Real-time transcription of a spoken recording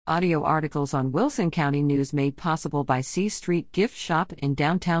Audio articles on Wilson County News made possible by C Street Gift Shop in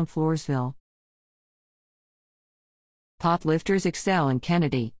downtown Floresville. Poth lifters excel in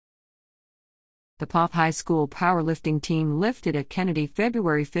Kenedy. The Poth High School powerlifting team lifted at Kenedy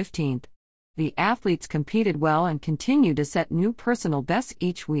February 15. The athletes competed well and continue to set new personal bests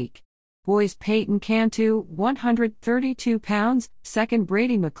each week. Boys Peyton Cantu, 132 pounds, second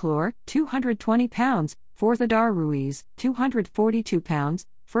Brady McClure, 220 pounds, fourth Adar Ruiz, 242 pounds,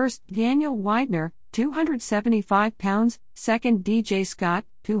 first Daniel Widener, 275 pounds, second DJ Scott,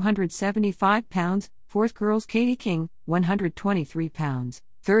 275 pounds, fourth girls Katie King, 123 pounds,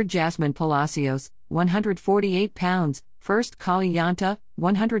 third Jasmine Palacios, 148 pounds, first Kali Yanta,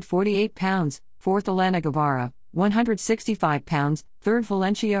 148 pounds, fourth Elena Guevara, 165 pounds, third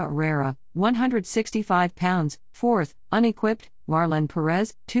Valencia Herrera, 165 pounds, fourth, unequipped, Marlene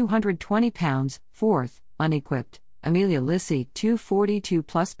Perez, 220 pounds, fourth, unequipped, Amelia Lissy, 242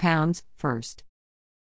 plus pounds, first.